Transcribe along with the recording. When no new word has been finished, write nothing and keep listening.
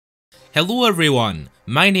Hello everyone,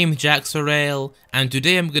 my name's Jack Sorrell, and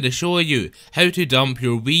today I'm going to show you how to dump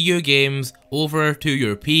your Wii U games over to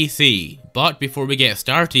your PC. But before we get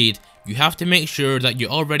started, you have to make sure that you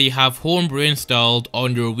already have Homebrew installed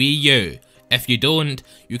on your Wii U. If you don't,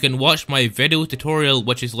 you can watch my video tutorial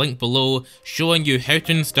which is linked below showing you how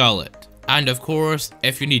to install it. And of course,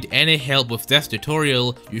 if you need any help with this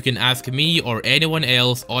tutorial, you can ask me or anyone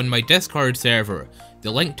else on my Discord server.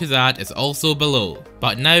 The link to that is also below.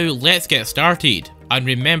 But now let's get started, and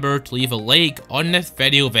remember to leave a like on this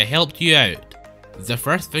video if it helped you out. The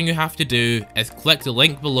first thing you have to do is click the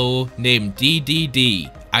link below named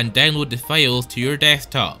DDD and download the files to your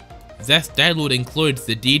desktop. This download includes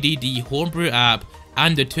the DDD Homebrew app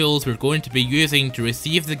and the tools we're going to be using to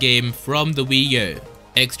receive the game from the Wii U.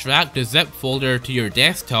 Extract the zip folder to your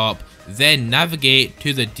desktop, then navigate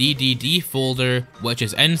to the DDD folder which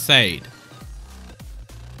is inside.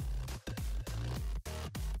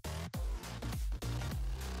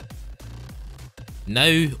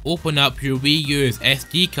 Now open up your Wii U's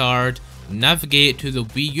SD card, navigate to the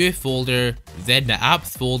Wii U folder, then the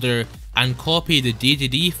apps folder, and copy the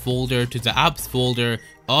DDD folder to the apps folder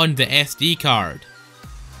on the SD card.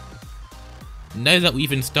 Now that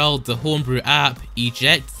we've installed the Homebrew app,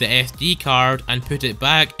 eject the SD card and put it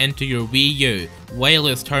back into your Wii U while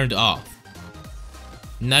it's turned off.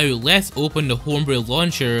 Now let's open the Homebrew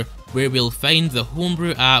launcher where we'll find the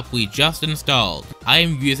Homebrew app we just installed.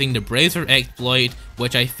 I'm using the browser exploit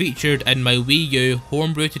which I featured in my Wii U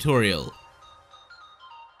Homebrew tutorial.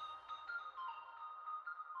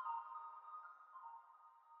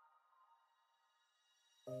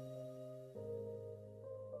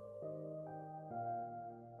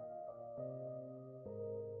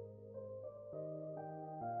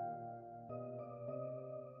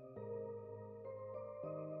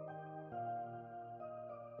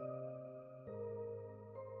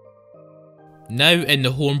 Now in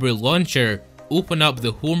the Homebrew launcher, open up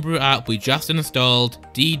the Homebrew app we just installed,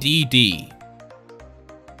 DDD.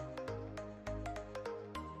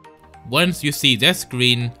 Once you see this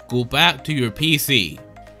screen, go back to your PC.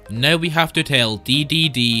 Now we have to tell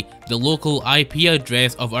DDD the local IP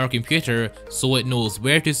address of our computer so it knows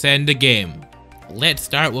where to send the game. Let's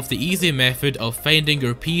start with the easy method of finding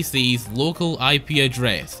your PC's local IP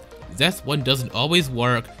address. This one doesn't always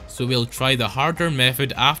work, so we'll try the harder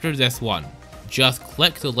method after this one. Just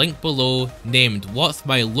click the link below named What's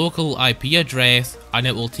My Local IP Address and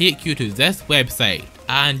it will take you to this website,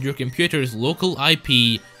 and your computer's local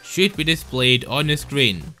IP should be displayed on the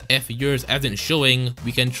screen. If yours isn't showing,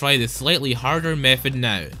 we can try the slightly harder method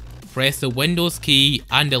now. Press the Windows key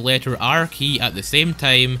and the letter R key at the same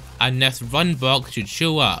time and this run box should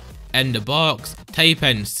show up. In the box, type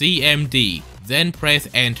in CMD, then press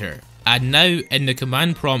enter. And now in the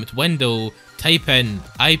command prompt window, type in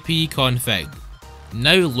ipconfig.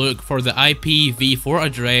 Now look for the IPv4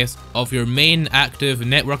 address of your main active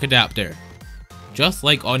network adapter. Just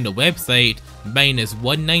like on the website, mine is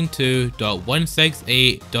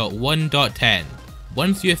 192.168.1.10.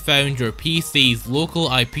 Once you've found your PC's local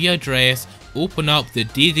IP address, open up the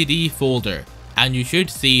DDD folder, and you should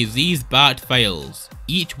see these BAT files.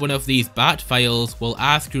 Each one of these BAT files will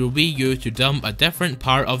ask your Wii U to dump a different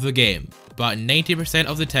part of the game, but 90%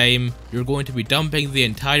 of the time, you're going to be dumping the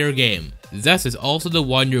entire game. This is also the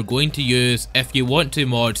one you're going to use if you want to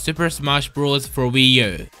mod Super Smash Bros. For Wii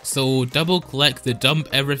U. So double click the dump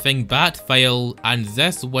everything BAT file and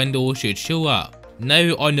this window should show up.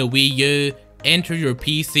 Now on the Wii U, enter your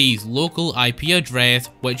PC's local IP address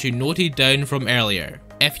which you noted down from earlier.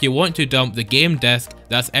 If you want to dump the game disc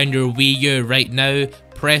that's in your Wii U right now,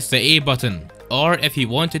 press the A button. Or if you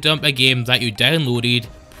want to dump a game that you downloaded,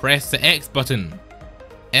 press the X button.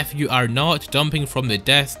 If you are not dumping from the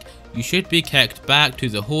disc, you should be kicked back to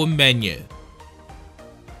the home menu.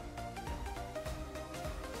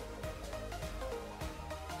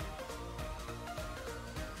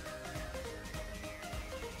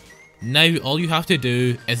 Now all you have to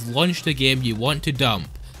do is launch the game you want to dump.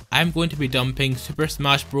 I'm going to be dumping Super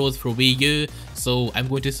Smash Bros. For Wii U, so I'm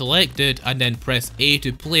going to select it and then press A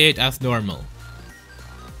to play it as normal.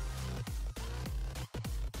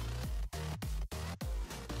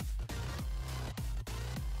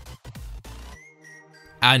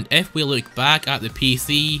 And if we look back at the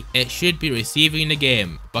PC, it should be receiving the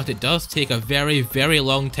game, but it does take a very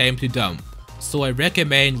long time to dump. So I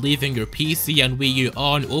recommend leaving your PC and Wii U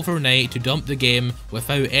on overnight to dump the game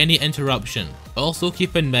without any interruption. Also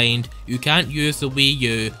keep in mind, you can't use the Wii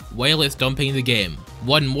U while it's dumping the game.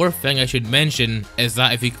 One more thing I should mention is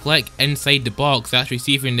that if you click inside the box that's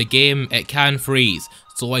receiving the game, it can freeze,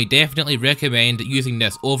 so I definitely recommend using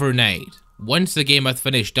this overnight. Once the game has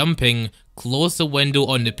finished dumping, close the window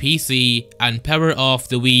on the PC and power off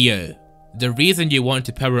the Wii U. The reason you want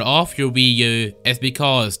to power off your Wii U is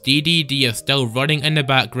because DDD is still running in the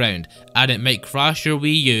background and it might crash your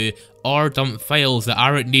Wii U or dump files that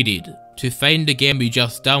aren't needed. To find the game you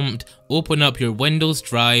just dumped, open up your Windows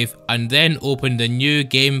drive and then open the new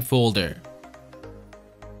game folder.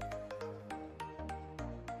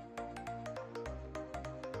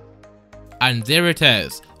 And there it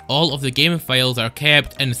is, all of the game files are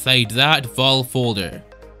kept inside that vol folder.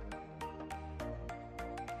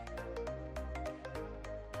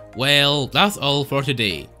 Well, that's all for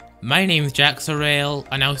today. My name's Jack Sorrell,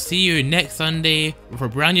 and I'll see you next Sunday with a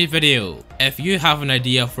brand new video. If you have an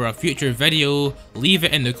idea for a future video, leave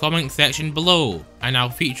it in the comment section below, and I'll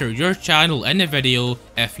feature your channel in the video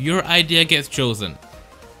if your idea gets chosen.